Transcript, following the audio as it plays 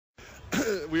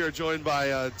We are joined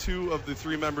by two of the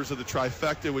three members of the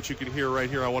Trifecta, which you can hear right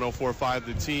here on 104.5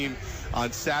 The Team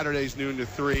on Saturdays, noon to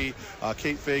 3.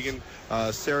 Kate Fagan,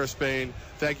 Sarah Spain,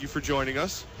 thank you for joining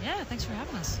us. Yeah, thanks for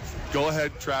having us. Go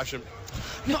ahead, trash him.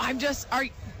 No, I'm just...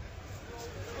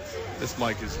 This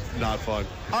mic is not fun.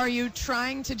 Are you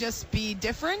trying to just be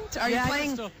different? Are you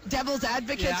playing devil's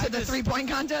advocate to the three-point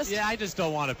contest? Yeah, I just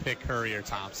don't want to pick Curry or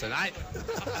Thompson.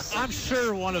 I'm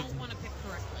sure one of... don't want to pick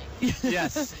correctly.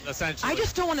 Yes, essentially. I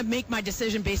just don't want to make my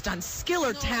decision based on skill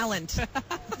or talent.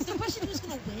 Is the question who's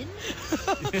going to win?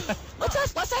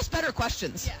 Let's ask better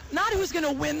questions. Yeah. Not who's going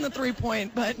to win the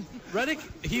three-point, but... Redick,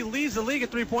 he leads the league at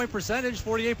three-point percentage,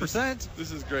 48%.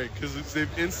 This is great because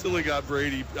they've instantly got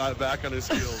Brady back on his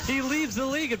heels. He leads the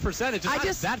league in percentage.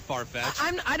 It's not that far-fetched.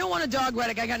 I don't want to dog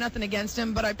Redick. I got nothing against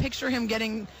him, but I picture him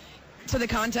getting to the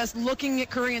contest, looking at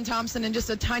Curry and Thompson and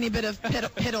just a tiny bit of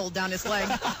piddle down his leg.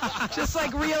 Just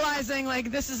like realizing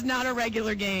like this is not a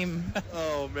regular game.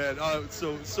 Oh man,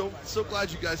 so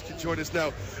glad you guys can join us.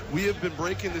 Now, we have been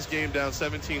breaking this game down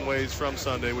 17 ways from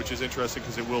Sunday, which is interesting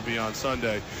because it will be on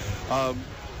Sunday.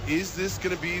 Is this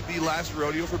going to be the last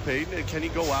rodeo for Peyton, and can he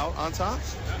go out on top?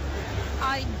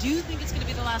 I do think it's going to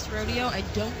be the last rodeo. I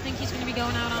don't think he's going to be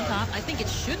going out on top. I think it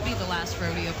should be the last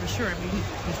rodeo for sure. I mean,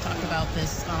 we've talked about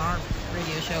this on our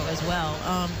radio show as well.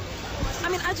 I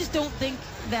mean, I just don't think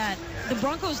that the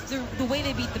Broncos, the way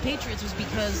they beat the Patriots was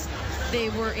because they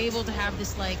were able to have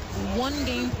this, like, one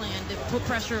game plan to put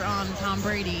pressure on Tom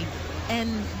Brady, and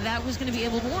that was going to be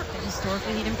able to work. And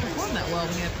historically, he didn't perform that well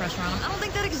when you had pressure on him. I don't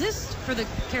think that exists for the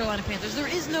Carolina Panthers. There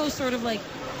is no sort of, like,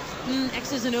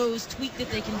 X's and O's tweak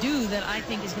that they can do that I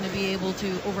think is going to be able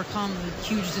to overcome the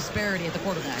huge disparity at the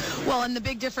quarterback. Well, and the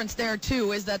big difference there,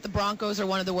 too, is that the Broncos are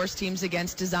one of the worst teams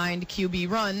against designed QB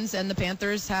runs, and the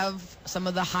Panthers have some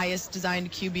of the highest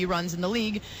designed QB runs in the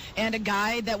league, and a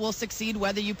guy that will succeed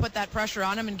whether you put that pressure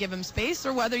on him and give him space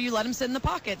or whether you let him sit in the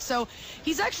pocket. So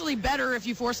he's actually better if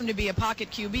you force him to be a pocket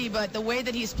QB, but the way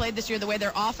that he's played this year, the way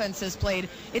their offense has played,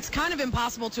 it's kind of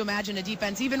impossible to imagine a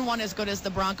defense, even one as good as the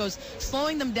Broncos,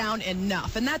 slowing them down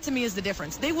enough. And that, to me, is the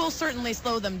difference. They will certainly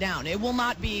slow them down. It will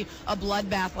not be a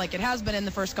bloodbath like it has been in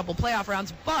the first couple playoff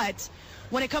rounds, but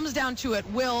when it comes down to it,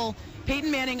 will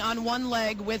Peyton Manning on one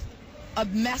leg with a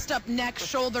messed up neck,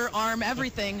 shoulder, arm,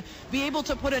 everything, be able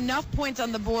to put enough points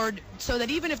on the board so that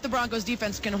even if the Broncos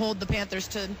defense can hold the Panthers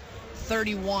to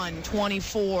 31,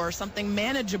 24, something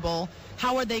manageable,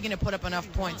 how are they going to put up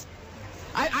enough points?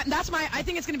 I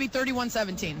think it's going to be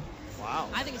 31-17. Wow.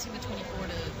 I think it's going to be 24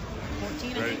 to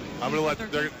 14. Right. I'm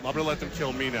gonna let them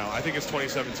kill me now. I think it's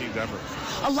 2017 Denver.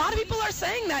 A lot of people are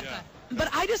saying that. Yeah. But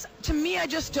I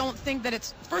just don't think that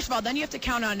it's, first of all, then you have to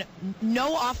count on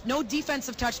no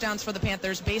defensive touchdowns for the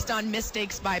Panthers based on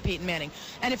mistakes by Peyton Manning.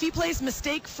 And if he plays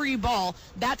mistake-free ball,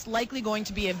 that's likely going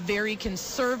to be a very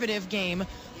conservative game,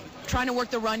 trying to work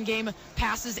the run game,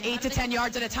 passes 8 to 10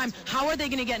 yards at a time. How are they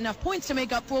going to get enough points to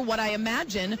make up for what I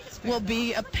imagine will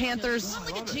be a Panthers? It's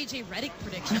not like a J.J. Redick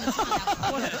prediction.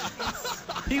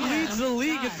 He leads the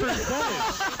league in percentage.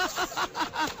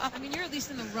 I mean, you're at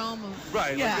least in the realm of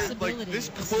like this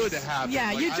could happen.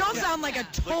 Yeah, you don't sound like a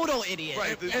total idiot.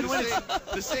 Right,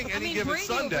 the saying any given Brady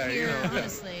Sunday. Here,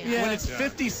 honestly. Yeah. When it's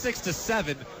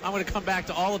 56-7, I'm going to come back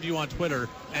to all of you on Twitter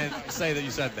and say that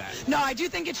you said that. No, I do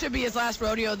think it should be his last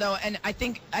rodeo, though, and I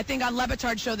think on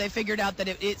Levack's show they figured out that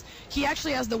he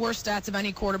actually has the worst stats of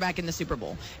any quarterback in the Super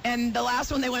Bowl. And the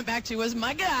last one they went back to was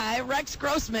my guy, Rex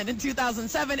Grossman, in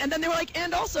 2007, and then they were like,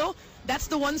 and also, that's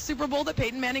the one Super Bowl that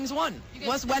Peyton Manning's won,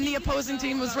 was when the opposing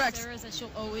team was Rex. Sarah is that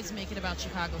she'll always make it about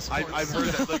Chicago sports. I've heard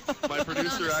that. Look, my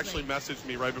producer actually messaged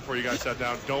me right before you guys sat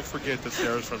down. Don't forget that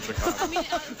Sarah's from Chicago. I mean,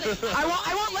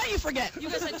 I won't let you forget. You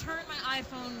guys, I turned my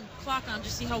iPhone clock on to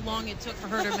see how long it took for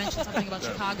her to mention something about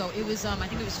Chicago. It was, I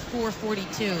think it was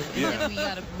 4:42. Yeah. We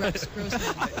got a Rex Grossman.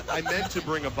 I meant to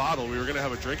bring a bottle. We were going to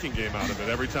have a drinking game out of it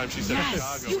every time she said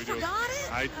Chicago. You forgot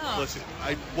it? Listen,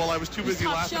 I was too busy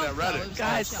laughing at Reddit.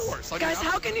 Guys,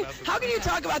 how can you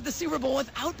talk about the Super Bowl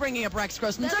without bringing up Rex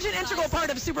Grossman? Such an integral part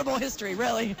of Super Bowl history,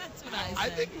 really. That's what I said. I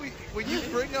think when you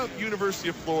bring up University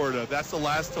of Florida, that's the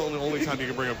last and only time you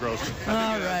can bring up Grossman.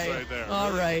 All right. Right there.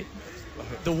 All right.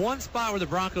 The one spot where the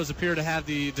Broncos appear to have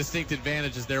the distinct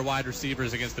advantage is their wide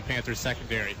receivers against the Panthers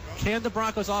secondary. Can the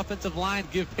Broncos offensive line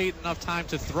give Peyton enough time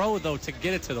to throw, though, to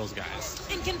get it to those guys?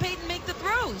 And can Peyton make the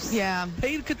throws? Yeah.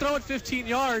 Peyton could throw it 15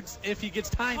 yards if he gets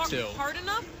time to. Hard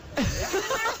enough?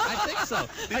 I think so.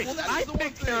 I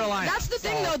picked Carolina. That's the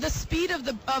thing, though. The speed of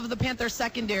the Panthers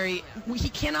secondary, he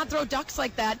cannot throw ducks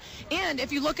like that. And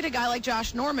if you look at a guy like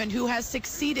Josh Norman, who has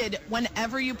succeeded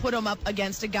whenever you put him up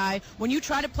against a guy, when you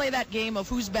try to play that game of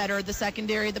who's better, the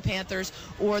secondary, the Panthers,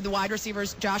 or the wide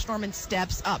receivers, Josh Norman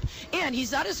steps up. And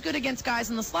he's not as good against guys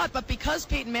in the slot, but because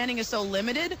Peyton Manning is so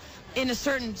limited in a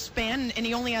certain span, and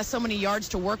he only has so many yards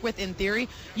to work with in theory,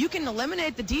 you can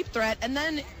eliminate the deep threat, and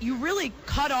then you really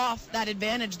cut off that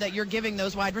advantage that you're giving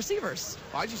those wide receivers.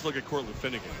 I just look at Cortland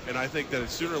Finnegan, and I think that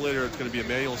sooner or later it's going to be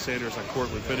Emmanuel Sanders on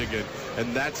Cortland Finnegan,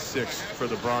 and that's 6 for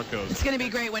the Broncos. It's going to be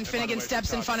great when Finnegan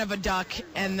steps in front of a duck,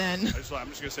 and then... I'm just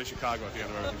going to say Chicago at the end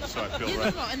of everything, just so I feel Yeah,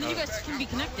 right. no, and then you guys can be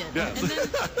connected. Yeah. And then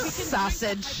we can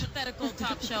Sausage. hypothetical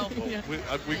top shelf.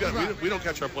 Well, we don't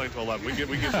catch our plane until 11. We get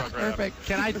drunk right Perfect.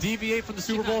 Can I deviate from the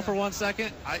Super Bowl for 1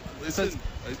 second? Listen,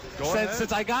 go ahead.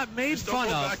 Since I got made Just don't fun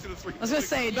go of... back to the three. I was going to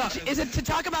say, is it to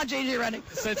talk about J.J. Redick?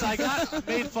 Since I got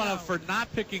made fun of for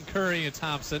not picking Curry and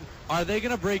Thompson, are they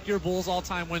going to break your Bulls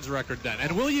all-time wins record then?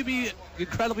 And will you be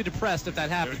incredibly depressed if that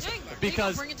happens?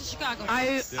 Because bring it to Chicago.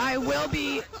 I will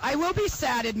be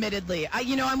sad, admittedly.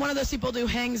 I'm one of those people who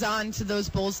hangs on to those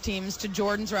Bulls teams, to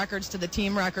Jordan's records, to the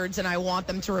team records, and I want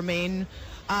them to remain.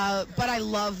 But I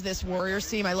love this Warriors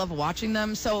team. I love watching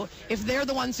them. So if they're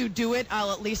the ones who do it,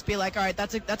 I'll at least be like, all right,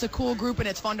 that's a cool group and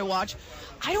it's fun to watch.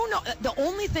 I don't know. The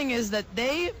only thing is that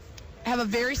they have a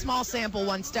very small sample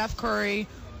when Steph Curry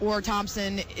or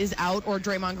Thompson is out or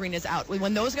Draymond Green is out.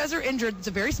 When those guys are injured, it's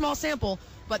a very small sample,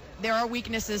 but there are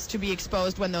weaknesses to be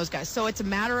exposed when those guys. So it's a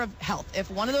matter of health.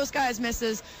 If one of those guys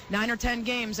misses 9 or 10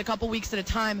 games a couple weeks at a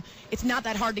time, it's not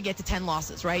that hard to get to 10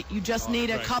 losses, right? You just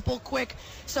need a couple quick.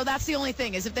 So that's the only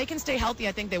thing is if they can stay healthy,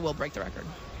 I think they will break the record.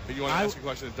 You want to ask a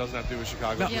question that doesn't have to do with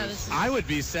Chicago? No, Yeah, I would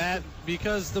be sad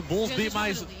because the Bulls You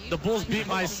guys beat just wanted to leave?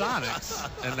 my Sonics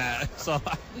and that. So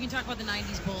We can talk about the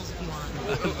 90s Bulls if you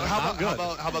want.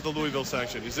 How about the Louisville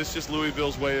section? Is this just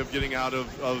Louisville's way of getting out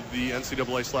of the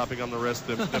NCAA slapping on the wrist,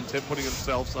 them putting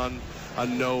themselves on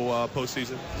no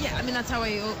postseason? Yeah, I mean, that's how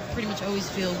I pretty much always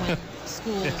feel when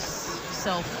schools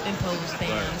self-impose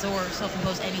bans or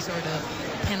self-impose any sort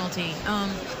of penalty.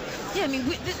 Yeah, I mean,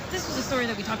 this was a story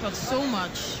that we talked about so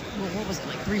much, what was it,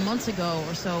 like 3 months ago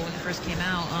or so when it first came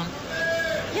out.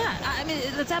 Yeah, I mean,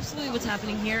 that's absolutely what's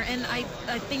happening here. And I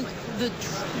think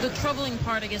the troubling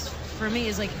part, I guess, for me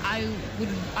is like I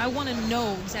want to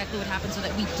know exactly what happened so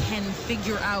that we can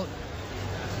figure out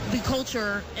the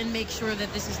culture and make sure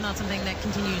that this is not something that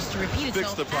continues to repeat itself.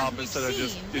 Fix the problem instead of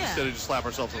just slap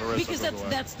ourselves on the wrist. Because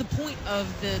that's the point of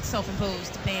the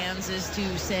self-imposed bans is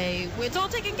to say it's all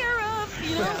taken care of.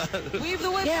 You know, weave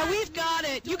the way. Yeah, we've got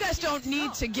it. You guys don't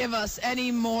need to give us any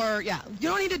more. Yeah, you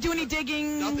don't need to do any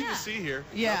digging. Nothing to see here.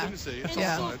 Yeah. Nothing to see. It's And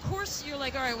all so, fine. of course, you're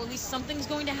like, all right, well, at least something's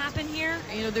going to happen here.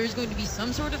 You know, there's going to be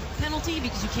some sort of penalty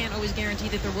because you can't always guarantee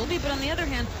that there will be. But on the other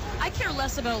hand, I care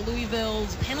less about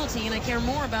Louisville's penalty, and I care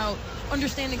more about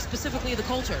understanding specifically the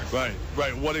culture. Right.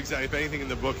 What exactly, if anything in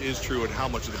the book is true and how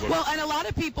much of the book Well, and a lot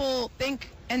of people think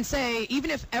and say, even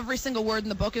if every single word in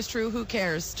the book is true, who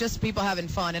cares? Just people having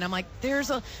fun. And I'm like, there's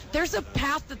a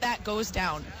path that goes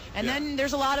down. And then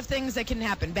there's a lot of things that can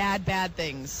happen, bad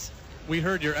things. we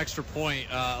heard your extra point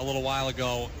a little while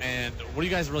ago, and what do you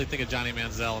guys really think of Johnny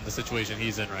Manziel and the situation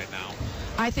he's in right now?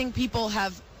 I think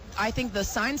the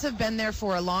signs have been there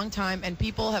for a long time, and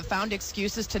people have found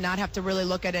excuses to not have to really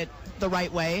look at it the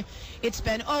right way. It's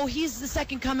been, oh, he's the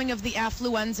second coming of the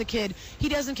affluenza kid. He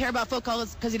doesn't care about football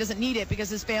because he doesn't need it because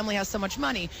his family has so much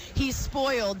money. He's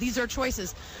spoiled. These are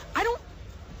choices. I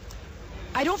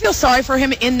don't feel sorry for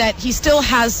him in that he still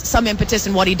has some impetus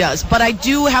in what he does. But I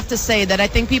do have to say that I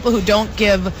think people who don't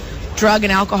give drug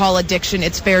and alcohol addiction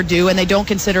its fair due and they don't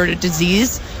consider it a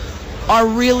disease are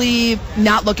really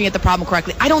not looking at the problem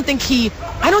correctly. I don't think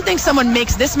someone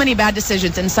makes this many bad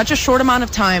decisions in such a short amount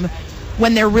of time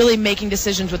when they're really making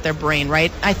decisions with their brain,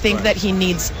 right? I think that he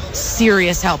needs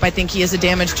serious help. I think he is a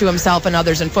damage to himself and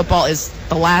others, and football is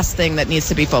the last thing that needs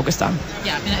to be focused on.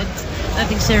 Yeah, I mean, I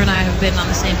think Sarah and I have been on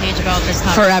the same page about this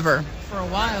topic forever. For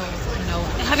a while, you know,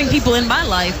 having people in my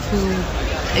life who,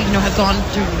 you know, have gone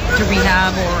to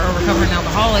rehab or are recovering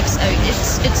alcoholics,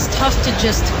 it's tough to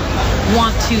just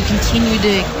want to continue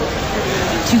to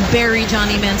bury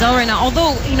Johnny Manziel right now.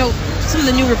 Although, you know, some of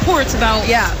the new reports about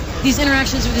these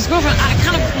interactions with his girlfriend, I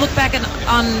kind of look back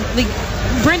on like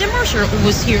Brandon Mercer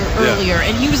was here earlier,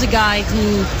 and he was a guy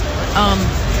who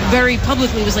very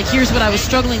publicly was like, here's what I was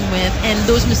struggling with, and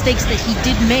those mistakes that he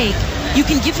did make, you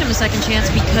can give him a second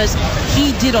chance because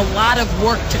he did a lot of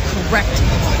work to correct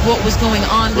what was going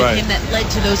on with him that led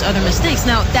to those other mistakes.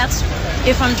 Now, that's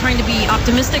if I'm trying to be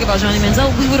optimistic about Johnny Manziel,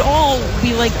 we would all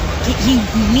be like, he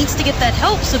needs to get that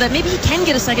help so that maybe he can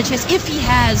get a second chance if he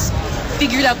has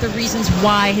figured out the reasons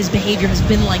why his behavior has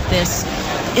been like this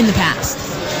in the past.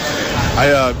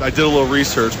 I did a little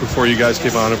research before you guys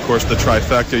came on. Of course, the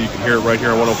Trifecta, you can hear it right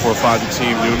here on 104.5 The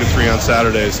Team, noon to 3 on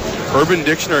Saturdays. Urban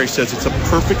Dictionary says it's a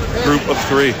perfect group of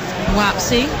 3. Wow,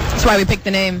 see? That's why we picked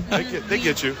the name. They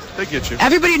get you. They get you.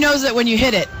 Everybody knows that when you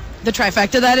hit it, the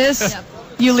trifecta that is, Yep.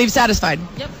 you leave satisfied.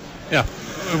 Yep. Yeah.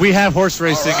 We have horse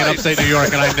racing in upstate New York,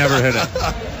 and I never hit it.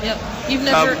 Yep. You've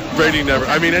never... Brady never.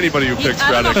 I mean, anybody who picks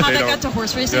I don't Reddick, know how they that don't. got to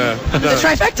horse racing. Yeah. The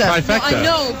trifecta. Trifecta. I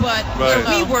know, but Right.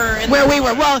 where we were... Where we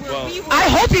were. Well, we were I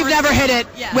hope you've never hit it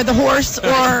Yeah. with a horse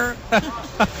or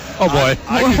Oh, boy.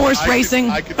 horse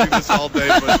racing. I could do this all day,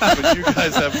 but you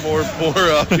guys have more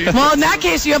people. Well, in that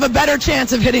case, you have a better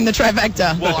chance of hitting the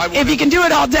trifecta. Well, if you can do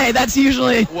it all day, that's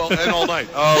usually... Well, and all night.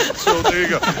 So there you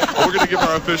go. We're going to give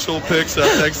our official picks.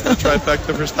 Thanks to the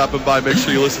Trifecta for stopping by. Make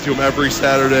sure you listen to them every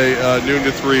Saturday, noon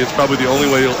to 3. It's probably the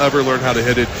only way you'll ever learn how to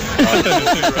hit it.